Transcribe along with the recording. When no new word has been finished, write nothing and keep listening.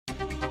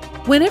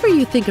Whenever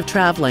you think of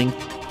traveling,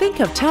 think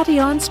of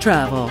TATIAN'S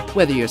Travel.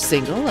 Whether you're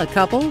single, a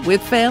couple, with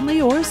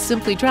family, or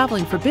simply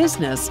traveling for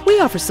business,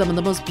 we offer some of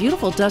the most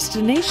beautiful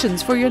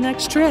destinations for your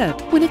next trip.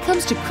 When it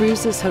comes to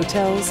cruises,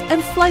 hotels,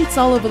 and flights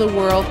all over the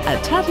world,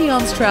 at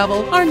TATIAN'S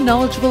Travel, our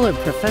knowledgeable and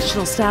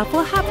professional staff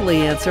will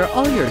happily answer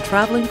all your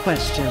traveling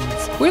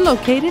questions. We're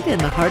located in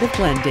the heart of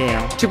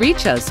Glendale. To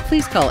reach us,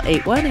 please call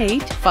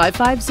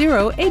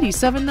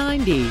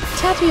 818-550-8790.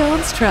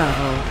 TATIAN'S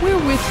Travel.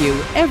 We're with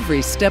you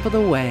every step of the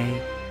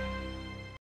way.